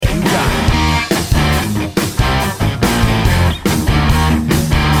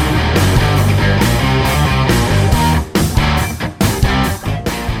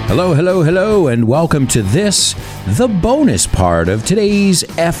Hello, hello, hello, and welcome to this, the bonus part of today's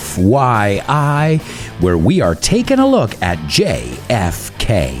FYI, where we are taking a look at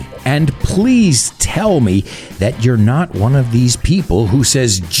JFK. And please tell me that you're not one of these people who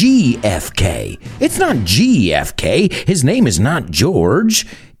says GFK. It's not GFK. His name is not George.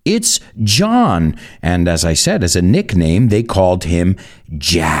 It's John. And as I said, as a nickname, they called him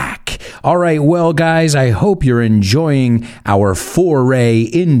Jack. All right, well, guys, I hope you're enjoying our foray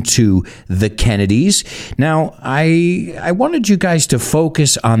into the Kennedys. Now, I wanted you guys to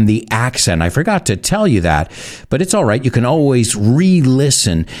focus on the accent. I forgot to tell you that, but it's all right. You can always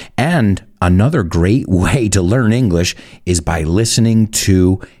re-listen. And another great way to learn English is by listening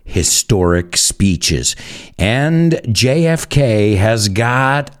to historic speeches. And JFK has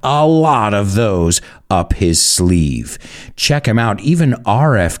got a lot of those up his sleeve. Check him out. Even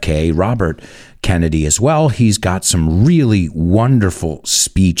RFK, Robert Kennedy as well, he's got some really wonderful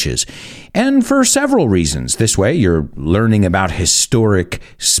speeches. And for several reasons. This way, you're learning about historic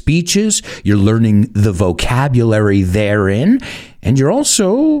speeches, you're learning the vocabulary therein, and you're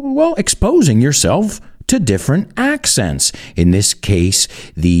also, well, exposing yourself to different accents. In this case,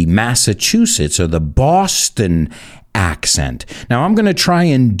 the Massachusetts or the Boston accent. Now, I'm going to try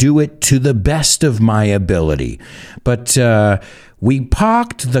and do it to the best of my ability. But we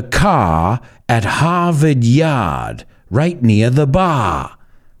parked the car at Harvard Yard, right near the bar.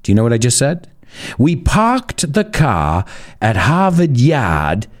 Do you know what I just said? We parked the car at Harvard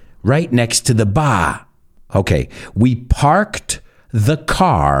Yard, right next to the bar. Okay, we parked the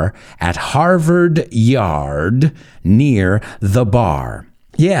car at Harvard Yard near the bar.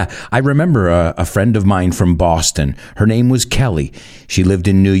 Yeah, I remember a friend of mine from Boston. Her name was Kelly. She lived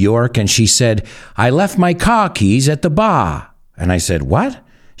in New York, and she said, I left my car keys at the bar. And I said, what?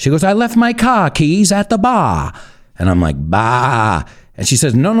 She goes, I left my car keys at the bar. And I'm like, bar. And she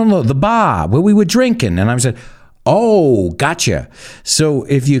says, no, the bar where we were drinking. And I said, oh, gotcha. So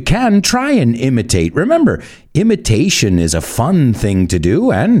if you can, try and imitate. Remember, imitation is a fun thing to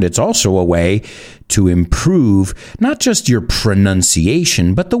do, and it's also a way to improve not just your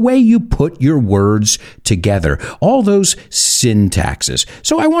pronunciation, but the way you put your words together, all those syntaxes.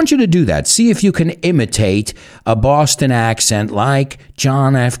 So I want you to do that. See if you can imitate a Boston accent like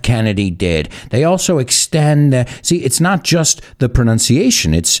John F. Kennedy did. They also extend, it's not just the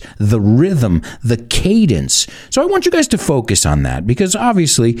pronunciation, it's the rhythm, the cadence. So I want you guys to focus on that, because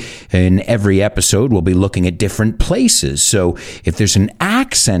obviously in every episode we'll be looking at different places. So if there's an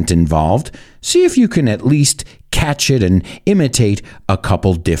accent involved, see if you can at least catch it and imitate a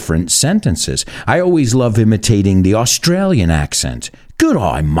couple different sentences. I always love imitating the Australian accent. Good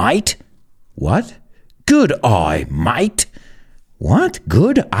eye, mate. What? Good eye, mate. What?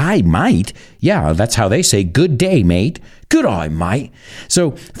 Good eye, mate? Yeah, that's how they say good day, mate. Good eye, mate.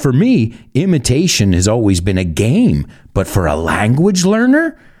 So for me, imitation has always been a game, but for a language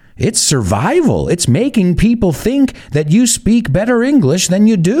learner, it's survival. It's making people think that you speak better English than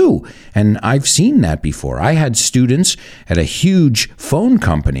you do. And I've seen that before. I had students at a huge phone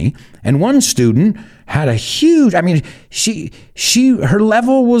company, and one student had a huge, her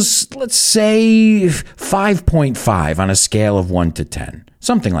level was, let's say, 5.5 on a scale of 1 to 10.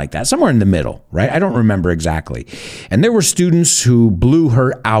 Something like that, somewhere in the middle, right? I don't remember exactly. And there were students who blew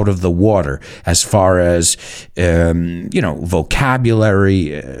her out of the water as far as, vocabulary,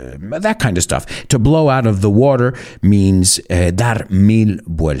 that kind of stuff. To blow out of the water means dar mil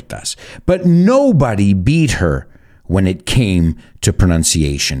vueltas. But nobody beat her when it came to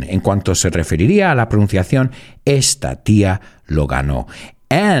pronunciation. En cuanto se referiría a la pronunciación, esta tía lo ganó.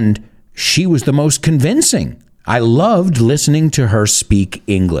 And she was the most convincing. I loved listening to her speak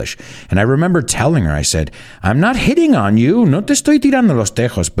English. And I remember telling her, I said, I'm not hitting on you, no te estoy tirando los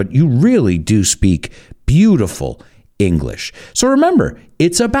tejos, but you really do speak beautiful English. So remember,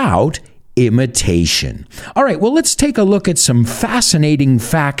 it's about imitation. All right, well, let's take a look at some fascinating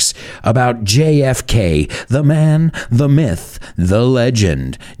facts about JFK, the man, the myth, the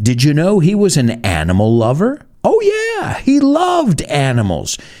legend. Did you know he was an animal lover? Oh, yeah, he loved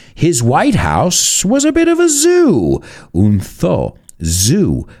animals. His White House was a bit of a zoo. Un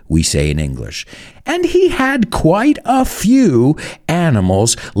zoo, we say in English. And he had quite a few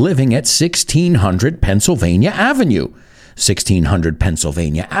animals living at 1600 Pennsylvania Avenue. 1600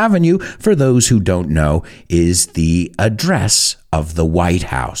 Pennsylvania Avenue, for those who don't know, is the address of the White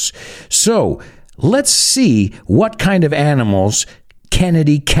House. So let's see what kind of animals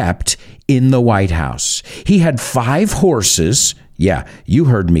Kennedy kept in the White House. He had 5 horses. Yeah, you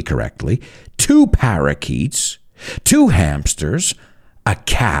heard me correctly. 2 parakeets, 2 hamsters, a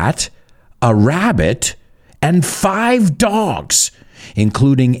cat, a rabbit, and 5 dogs.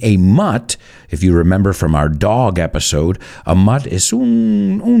 including a mutt. If you remember from our dog episode, a mutt es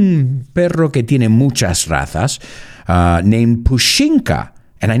un perro que tiene muchas razas, named Pushinka.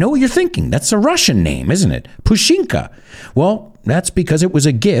 And I know what you're thinking. That's a Russian name, isn't it? Pushinka. Well, that's because it was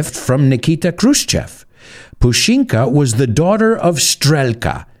a gift from Nikita Khrushchev. Pushinka was the daughter of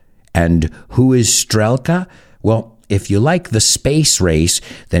Strelka. And who is Strelka? Well, if you like the space race,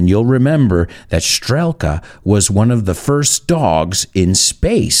 then you'll remember that Strelka was one of the first dogs in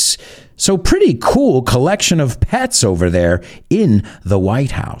space. So pretty cool collection of pets over there in the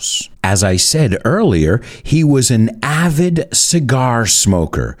White House. As I said earlier, he was an avid cigar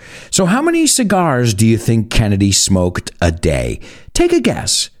smoker. So how many cigars do you think Kennedy smoked a day? Take a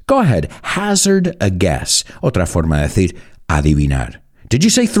guess. Go ahead. Hazard a guess. Otra forma de decir adivinar. Did you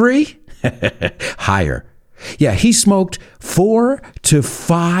say 3? Higher. Yeah, he smoked 4 to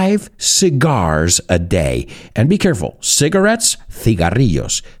 5 cigars a day. And be careful, cigarettes,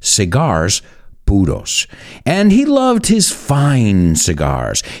 cigarrillos, cigars, puros. And he loved his fine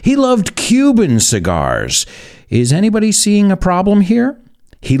cigars. He loved Cuban cigars. Is anybody seeing a problem here?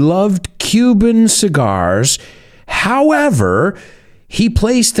 He loved Cuban cigars. However, he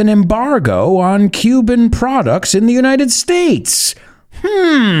placed an embargo on Cuban products in the United States.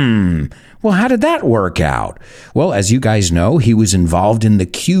 Well, how did that work out? Well, as you guys know, he was involved in the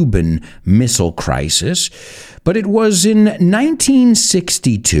Cuban Missile Crisis, but it was in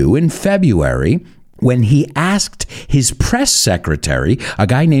 1962, in February, when he asked his press secretary, a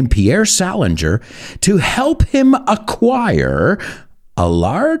guy named Pierre Salinger, to help him acquire a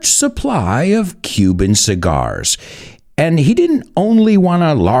large supply of Cuban cigars. And he didn't only want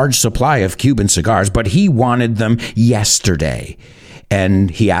a large supply of Cuban cigars, but he wanted them yesterday.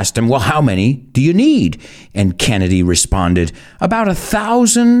 And he asked him, well, how many do you need? And Kennedy responded, about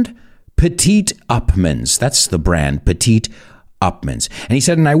 1,000 Petite Upmans. That's the brand, Petite Upmans. And he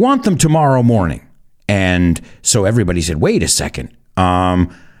said, and I want them tomorrow morning. And so everybody said, wait a second.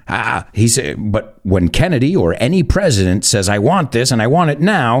 He said, but when Kennedy or any president says, I want this and I want it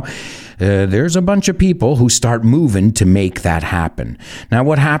now, there's a bunch of people who start moving to make that happen. Now,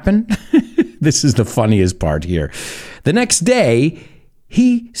 what happened? This is the funniest part here. The next day,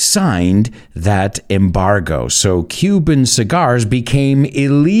 he signed that embargo. So Cuban cigars became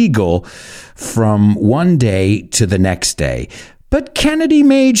illegal from one day to the next day. But Kennedy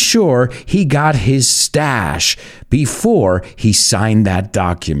made sure he got his stash before he signed that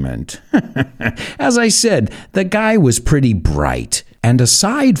document. As I said, the guy was pretty bright. And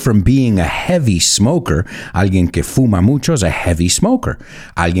aside from being a heavy smoker, alguien que fuma mucho is a heavy smoker.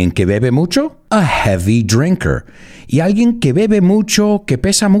 Alguien que bebe mucho, a heavy drinker. Y alguien que bebe mucho, que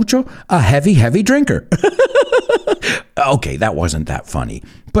pesa mucho, a heavy, heavy drinker. Okay, that wasn't that funny.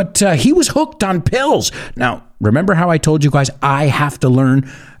 But he was hooked on pills. Now, remember how I told you guys I have to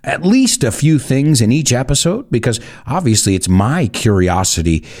learn at least a few things in each episode? Because obviously it's my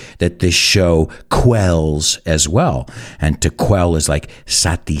curiosity that this show quells as well. And to quell is like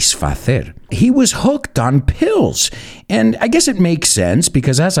satisfacer. He was hooked on pills. And I guess it makes sense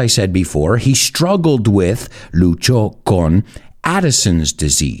because, as I said before, he struggled with, luchó con, Addison's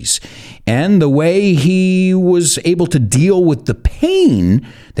disease. And the way he was able to deal with the pain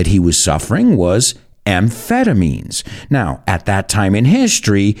that he was suffering was amphetamines. Now, at that time in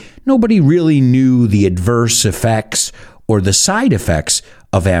history, nobody really knew the adverse effects or the side effects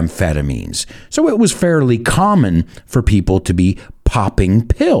of amphetamines. So it was fairly common for people to be popping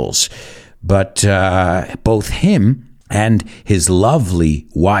pills. But both him and his lovely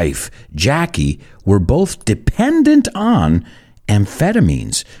wife, Jackie, were both dependent on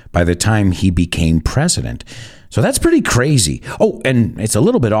amphetamines by the time he became president. So that's pretty crazy. Oh, and it's a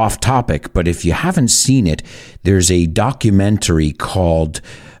little bit off topic, but if you haven't seen it, there's a documentary called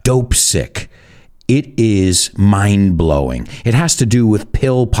Dope Sick. It is mind-blowing. It has to do with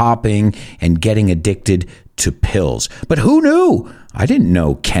pill popping and getting addicted to pills. But who knew? I didn't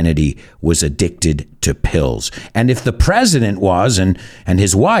know Kennedy was addicted to pills. And if the president was, and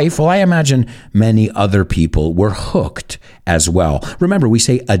his wife, well, I imagine many other people were hooked as well. Remember, we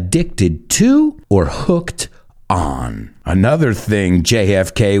say addicted to or hooked on. Another thing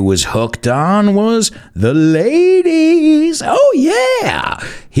JFK was hooked on was the ladies. Oh, yeah.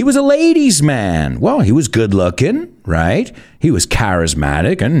 He was a ladies' man. Well, he was good looking, right? He was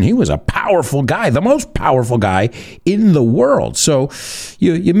charismatic, and he was a powerful guy, the most powerful guy in the world. So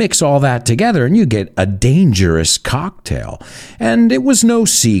you mix all that together, and you get a dangerous cocktail. And it was no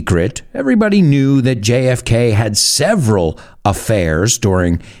secret. Everybody knew that JFK had several affairs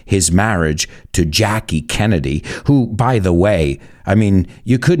during his marriage to Jackie Kennedy, who, by the way, I mean,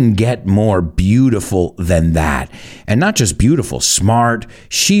 you couldn't get more beautiful than that. And not just beautiful, smart.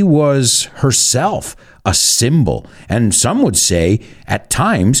 She was herself a symbol. And some would say, at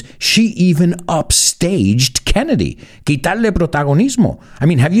times, she even upstaged Kennedy. Quitarle protagonismo. I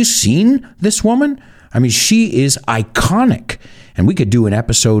mean, have you seen this woman? I mean, she is iconic. And we could do an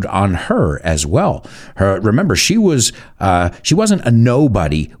episode on her as well. Remember, she wasn't a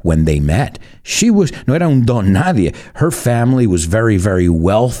nobody when they met. No era un don nadie. Her family was very, very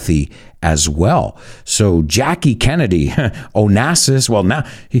wealthy as well. So Jackie Kennedy, Onassis, well, now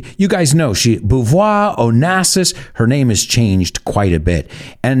you guys know Beauvoir, Onassis, her name has changed quite a bit.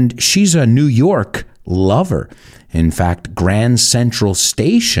 And she's a New York lover. In fact, Grand Central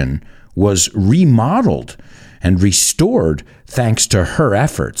Station was remodeled and restored thanks to her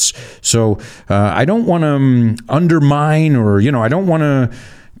efforts. So I don't want to undermine or, I don't want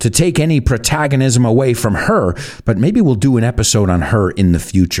to take any protagonism away from her, but maybe we'll do an episode on her in the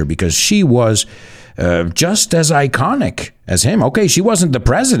future because she was just as iconic as him. Okay, she wasn't the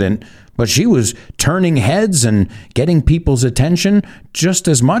president, but she was turning heads and getting people's attention just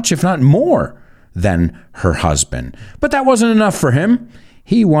as much, if not more, than her husband. But that wasn't enough for him.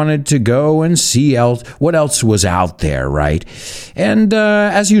 He wanted to go and see what else was out there, right? And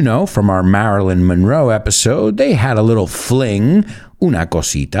as you know from our Marilyn Monroe episode, they had a little fling, una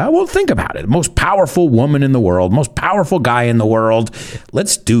cosita. Well, think about it. Most powerful woman in the world, most powerful guy in the world.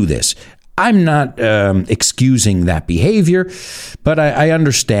 Let's do this. I'm not excusing that behavior, but I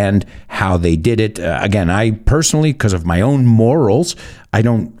understand how they did it. Again, I personally, because of my own morals, I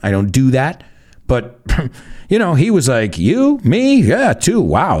don't do that. But he was like, you, me, yeah, too.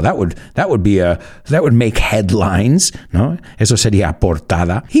 Wow, that would make headlines. No, eso sería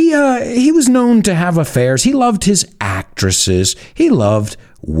portada. He was known to have affairs. He loved his actresses. He loved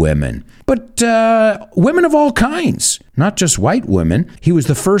women, but women of all kinds, not just white women. He was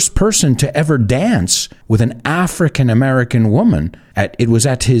the first person to ever dance with an African American woman. It was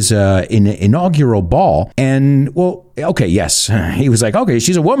at his inaugural ball, and yes, he was like, okay,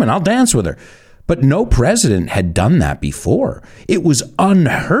 she's a woman, I'll dance with her. But no president had done that before. It was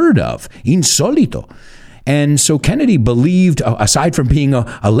unheard of, insólito. And so Kennedy believed, aside from being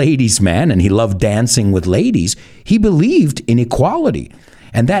a ladies' man, and he loved dancing with ladies, he believed in equality.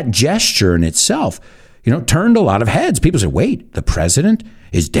 And that gesture in itself, turned a lot of heads. People said, wait, the president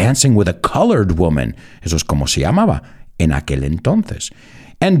is dancing with a colored woman. Eso es como se llamaba en aquel entonces.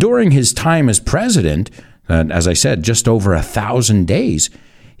 And during his time as president, as I said, just over 1,000 days,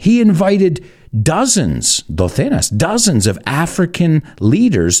 he invited dozens of African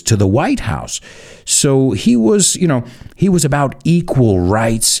leaders to the White House. So he was about equal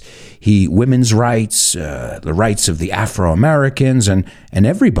rights, women's rights, the rights of the Afro-Americans and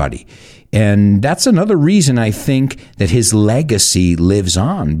everybody. And that's another reason I think that his legacy lives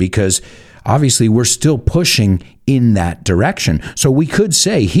on, because obviously we're still pushing in that direction. So we could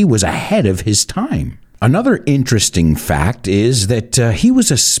say he was ahead of his time. Another interesting fact is that he was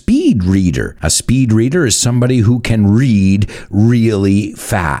a speed reader. A speed reader is somebody who can read really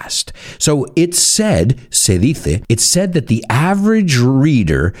fast. So it said that the average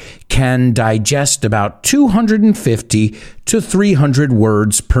reader can digest about 250 to 300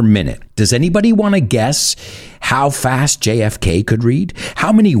 words per minute. Does anybody want to guess how fast JFK could read?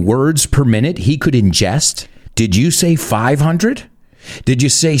 How many words per minute he could ingest? Did you say 500? Did you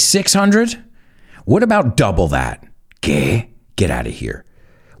say 600? What about double that? ¿Qué? Get out of here.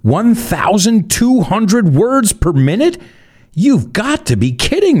 1,200 words per minute? You've got to be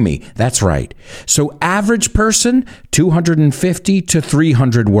kidding me. That's right. So average person, 250 to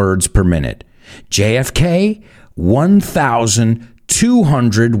 300 words per minute. JFK,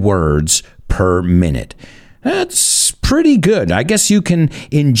 1,200 words per minute. That's pretty good. I guess you can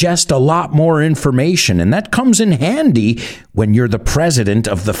ingest a lot more information, and that comes in handy when you're the president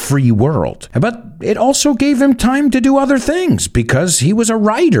of the free world. But it also gave him time to do other things because he was a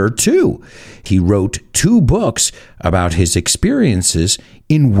writer too. He wrote 2 books about his experiences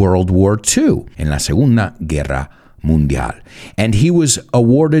in World War II, in la Segunda Guerra Mundial. And he was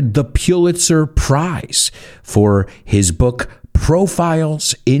awarded the Pulitzer Prize for his book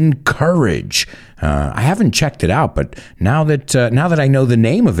Profiles in Courage. I haven't checked it out, but now that I know the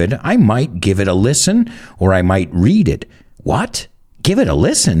name of it, I might give it a listen, or I might read it. What? Give it a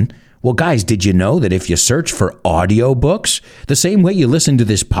listen? Well, guys, did you know that if you search for audiobooks, the same way you listen to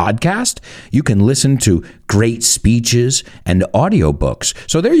this podcast, you can listen to great speeches and audiobooks.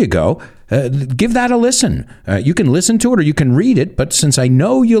 So there you go. Give that a listen. You can listen to it or you can read it, but since I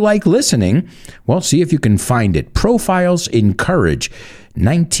know you like listening, well, see if you can find it. Profiles in Courage,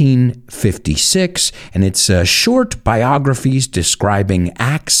 1956, and it's short biographies describing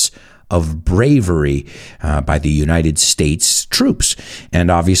acts of bravery by the United States troops. And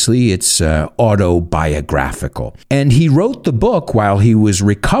obviously, it's autobiographical. And he wrote the book while he was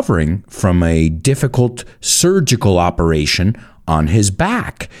recovering from a difficult surgical operation on his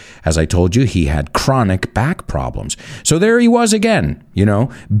back. As I told you, he had chronic back problems. So there he was again,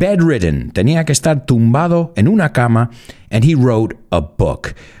 bedridden. Tenía que estar tumbado en una cama, and he wrote a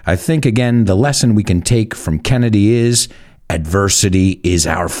book. I think, again, the lesson we can take from Kennedy is adversity is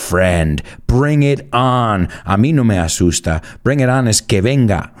our friend. Bring it on. A mí no me asusta. Bring it on es que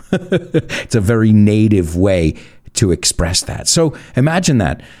venga. It's a very native way to express that. So imagine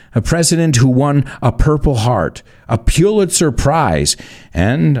that. A president who won a Purple Heart, a Pulitzer Prize,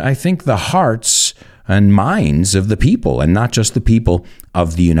 and I think the hearts and minds of the people, and not just the people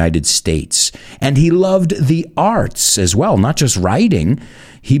of the United States. And he loved the arts as well, not just writing.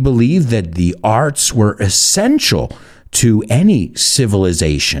 He believed that the arts were essential to any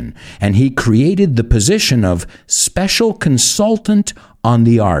civilization, and he created the position of special consultant on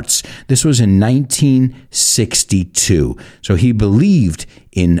the arts. This was in 1962. So he believed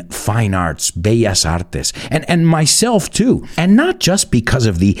in fine arts, bellas artes, and myself too. And not just because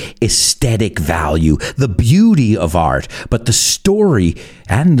of the aesthetic value, the beauty of art, but the story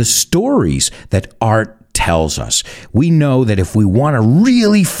and the stories that art tells us. We know that if we want to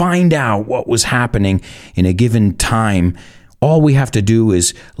really find out what was happening in a given time, all we have to do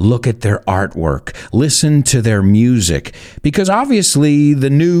is look at their artwork, listen to their music, because obviously the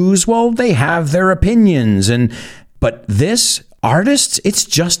news, well, they have their opinions, but this artists, it's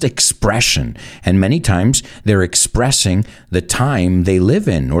just expression. And many times they're expressing the time they live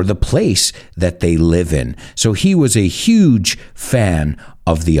in or the place that they live in. So he was a huge fan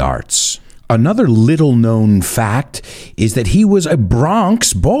of the arts. Another little-known fact is that he was a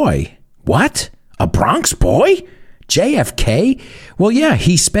Bronx boy. What? A Bronx boy? JFK? Well, yeah,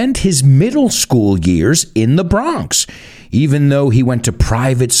 he spent his middle school years in the Bronx. Even though he went to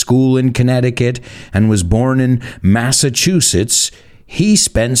private school in Connecticut and was born in Massachusetts, he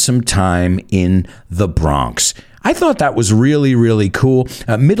spent some time in the Bronx. I thought that was really, really cool.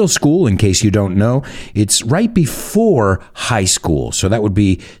 Middle school, in case you don't know, it's right before high school. So that would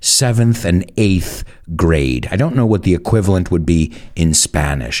be 7th and 8th grade. I don't know what the equivalent would be in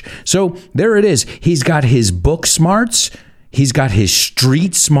Spanish. So there it is. He's got his book smarts. He's got his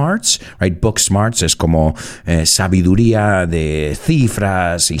street smarts, right? Book smarts es como sabiduría de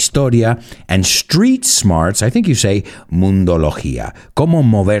cifras, historia. And street smarts, I think you say mundología, cómo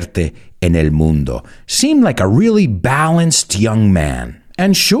moverte en el mundo. Seemed like a really balanced young man.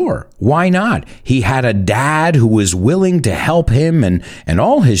 And sure, why not? He had a dad who was willing to help him and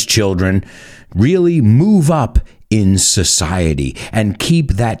all his children really move up in society and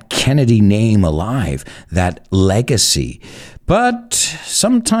keep that Kennedy name alive, that legacy. But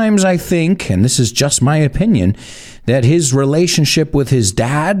sometimes I think, and this is just my opinion, that his relationship with his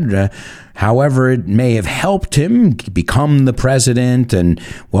dad, however it may have helped him become the president and,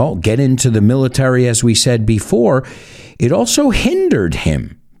 well, get into the military, as we said before, it also hindered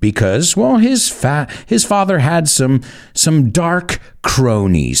him. Because, well, his father had some dark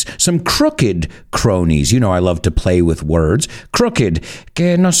cronies, some crooked cronies. I love to play with words. Crooked,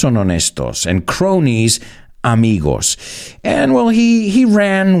 que no son honestos, and cronies, amigos. And, well, he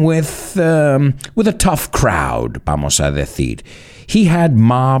ran with a tough crowd, vamos a decir. He had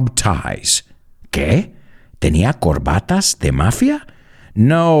mob ties. ¿Qué? ¿Tenía corbatas de mafia?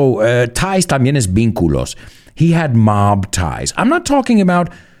 No, ties también es vínculos. He had mob ties. I'm not talking about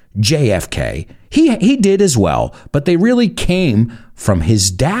JFK. He did as well, but they really came from his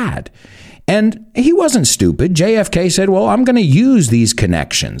dad. And he wasn't stupid. JFK said, well, I'm going to use these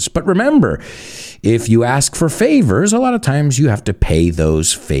connections. But remember, if you ask for favors, a lot of times you have to pay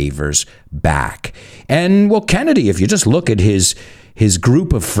those favors back. And, well, Kennedy, if you just look at his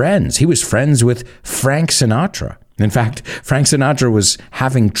group of friends, he was friends with Frank Sinatra. In fact, Frank Sinatra was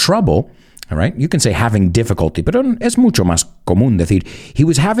having trouble. All right, you can say having difficulty, but es mucho más común decir he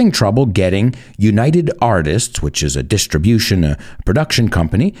was having trouble getting United Artists, which is a production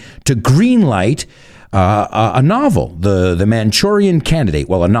company, to greenlight a novel, The Manchurian Candidate.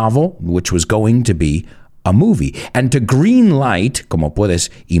 Well, a novel which was going to be a movie. And to green light, como puedes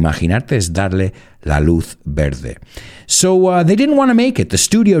imaginarte, es darle la luz verde. So they didn't want to make it. The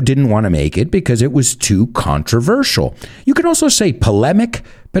studio didn't want to make it because it was too controversial. You can also say polemic,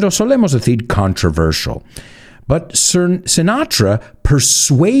 pero solemos decir controversial. But Sinatra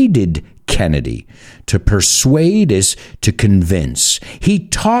persuaded Kennedy. To persuade is to convince. He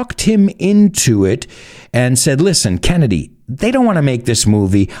talked him into it and said, listen, Kennedy, they don't want to make this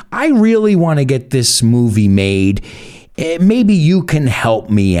movie. I really want to get this movie made. Maybe you can help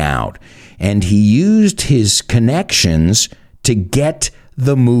me out. And he used his connections to get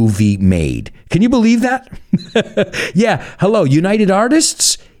the movie made. Can you believe that? Yeah. Hello, United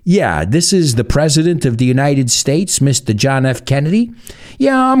Artists? Yeah, this is the President of the United States, Mr. John F. Kennedy.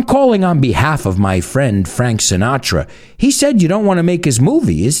 Yeah, I'm calling on behalf of my friend Frank Sinatra. He said you don't want to make his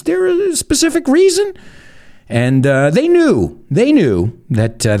movie. Is there a specific reason? And they knew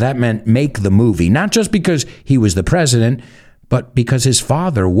that that meant make the movie, not just because he was the president, but because his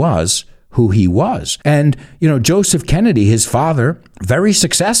father was who he was. And, Joseph Kennedy, his father, very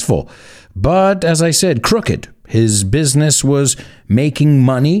successful, but as I said, crooked. His business was making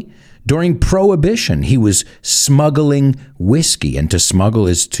money. During Prohibition, he was smuggling whiskey, and to smuggle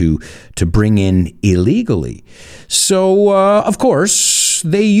is to bring in illegally. So, of course,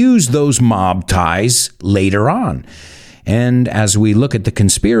 they used those mob ties later on. And as we look at the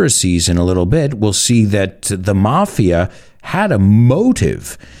conspiracies in a little bit, we'll see that the mafia had a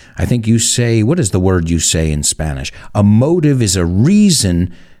motive. I think you say, what is the word you say in Spanish? A motive is a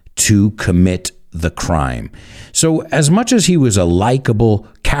reason to commit the crime. So as much as he was a likable,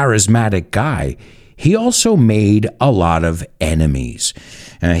 charismatic guy, he also made a lot of enemies.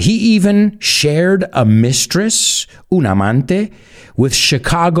 He even shared a mistress, un amante, with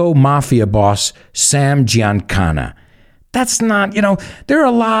Chicago mafia boss Sam Giancana. That's not, there are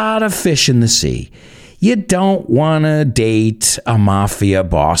a lot of fish in the sea. You don't want to date a mafia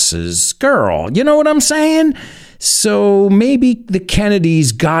boss's girl. You know what I'm saying? So maybe the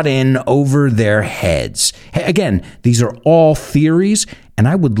Kennedys got in over their heads. Again, these are all theories, and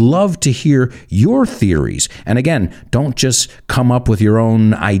I would love to hear your theories. And again, don't just come up with your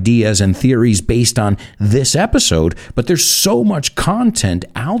own ideas and theories based on this episode, but there's so much content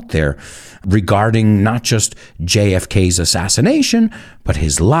out there regarding not just JFK's assassination, but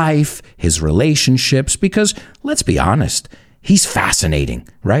his life, his relationships, because let's be honest, he's fascinating,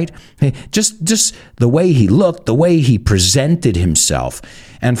 right? Just the way he looked, the way he presented himself.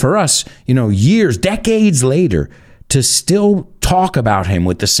 And for us, years, decades later, to still talk about him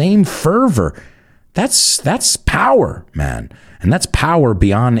with the same fervor, that's power, man. And that's power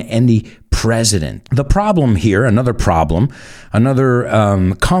beyond any president. The problem here, another conflict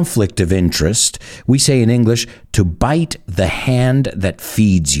of interest, we say in English, to bite the hand that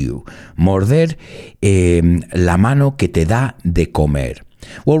feeds you. Morder la mano que te da de comer.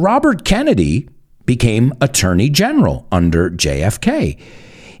 Well, Robert Kennedy became Attorney General under JFK.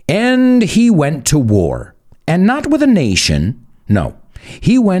 And he went to war. And not with a nation, no.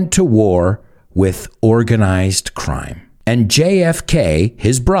 He went to war with organized crime. And JFK,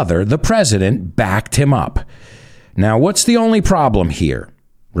 his brother, the president, backed him up. Now, what's the only problem here?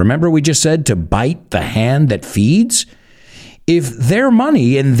 Remember we just said to bite the hand that feeds? If their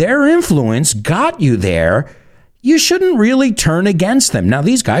money and their influence got you there, you shouldn't really turn against them. Now,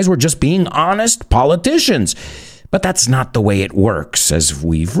 these guys were just being honest politicians. But that's not the way it works, as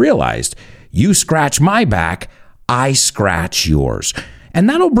we've realized. You scratch my back, I scratch yours. And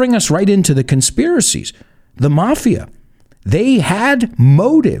that'll bring us right into the conspiracies. The mafia. They had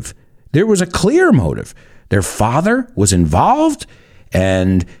motive. There was a clear motive. Their father was involved,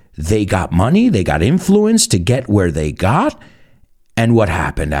 and they got money, they got influence to get where they got. And what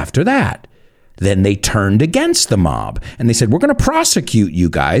happened after that? Then they turned against the mob, and they said, we're going to prosecute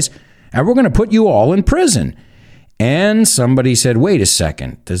you guys, and we're going to put you all in prison. And somebody said, wait a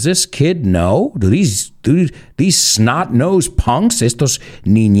second, does this kid know? Do these snot-nosed punks, estos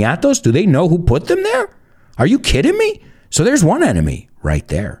niñatos, do they know who put them there? Are you kidding me? So there's one enemy right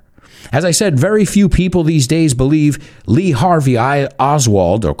there. As I said, very few people these days believe Lee Harvey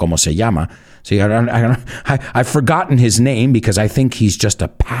Oswald, or como se llama. See, I've forgotten his name because I think he's just a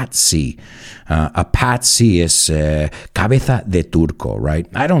patsy. A patsy is cabeza de turco, right?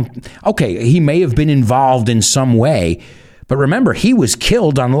 Okay, he may have been involved in some way, but remember, he was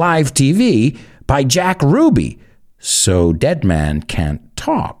killed on live TV by Jack Ruby. So dead man can't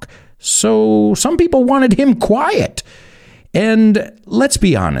talk. So some people wanted him quiet. And let's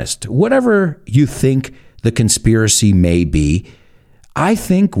be honest, whatever you think the conspiracy may be, I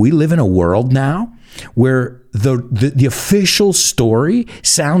think we live in a world now where the official story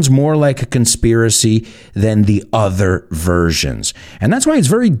sounds more like a conspiracy than the other versions. And that's why it's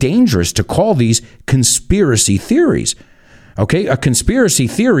very dangerous to call these conspiracy theories. Okay, a conspiracy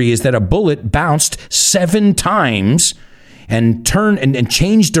theory is that a bullet bounced 7 times and turned and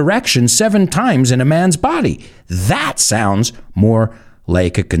changed direction 7 times in a man's body. That sounds more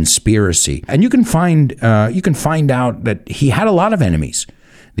like a conspiracy. And you can find out that he had a lot of enemies.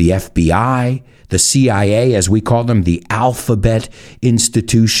 The FBI, the CIA, as we call them, the alphabet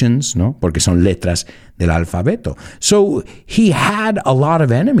institutions, ¿no? Porque son letras del alfabeto. So he had a lot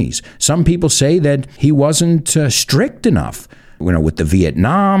of enemies. Some people say that he wasn't strict enough. With the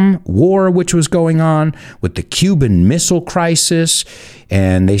Vietnam War, which was going on, with the Cuban Missile Crisis,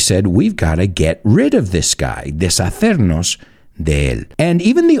 and they said, we've got to get rid of this guy, deshacernos de él. And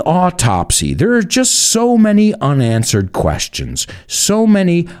even the autopsy, there are just so many unanswered questions, so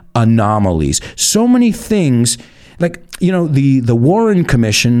many anomalies, so many things. Like, the Warren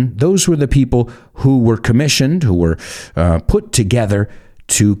Commission, those were the people who were commissioned, who were put together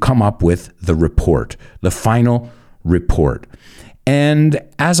to come up with the report, the final report. And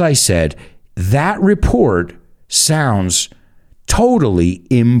as I said, that report sounds totally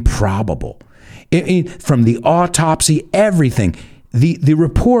improbable. From the autopsy, everything. The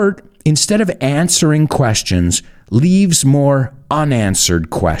report, instead of answering questions, leaves more unanswered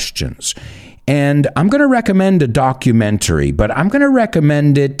questions. And I'm going to recommend a documentary, but I'm going to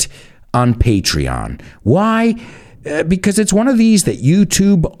recommend it on Patreon. Why? Because it's one of these that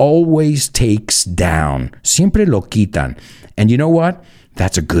YouTube always takes down. Siempre lo quitan. And you know what?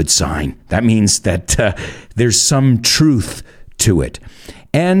 That's a good sign. That means that there's some truth to it.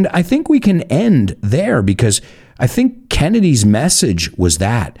 And I think we can end there because I think Kennedy's message was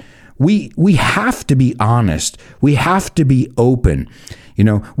that. We have to be honest. We have to be open.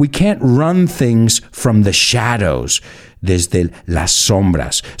 We can't run things from the shadows, desde las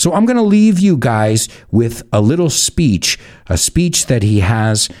sombras. So I'm going to leave you guys with a little speech, a speech that he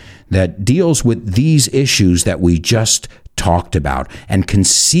has that deals with these issues that we just talked about and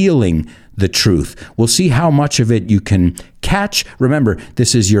concealing the truth. We'll see how much of it you can catch. Remember,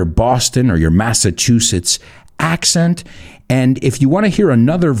 this is your Boston or your Massachusetts accent. And if you want to hear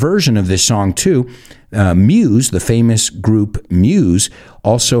another version of this song too, Muse, the famous group Muse,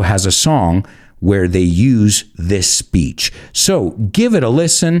 also has a song where they use this speech. So give it a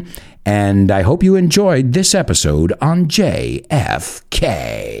listen, and I hope you enjoyed this episode on JFK.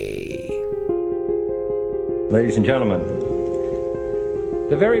 Ladies and gentlemen,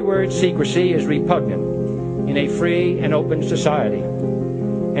 the very word secrecy is repugnant in a free and open society.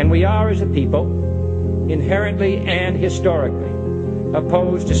 And we are, as a people, inherently and historically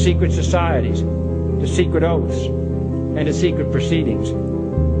opposed to secret societies, to secret oaths, and to secret proceedings.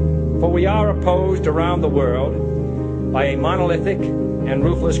 For we are opposed around the world by a monolithic and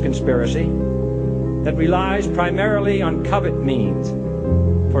ruthless conspiracy that relies primarily on covert means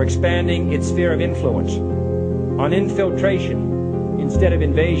for expanding its sphere of influence, on infiltration instead of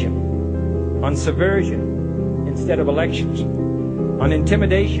invasion, on subversion instead of elections, on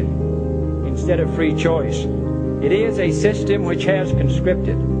intimidation instead of free choice. It is a system which has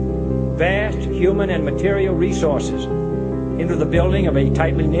conscripted vast human and material resources into the building of a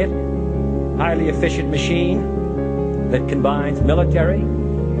tightly knit, highly efficient machine that combines military,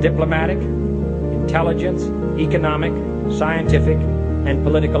 diplomatic, intelligence, economic, scientific, and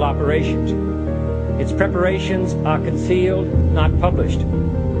political operations. Its preparations are concealed, not published.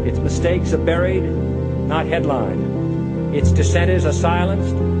 Its mistakes are buried, not headlined. Its dissenters are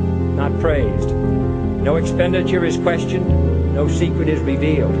silenced, not praised. No expenditure is questioned, no secret is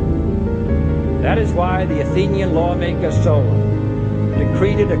revealed. That is why the Athenian lawmaker Solon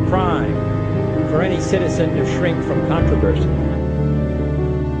decreed it a crime for any citizen to shrink from controversy.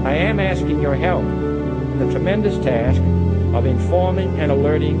 I am asking your help in the tremendous task of informing and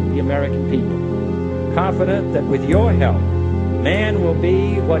alerting the American people, confident that with your help, man will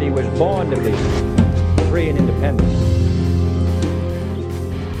be what he was born to be, free and independent.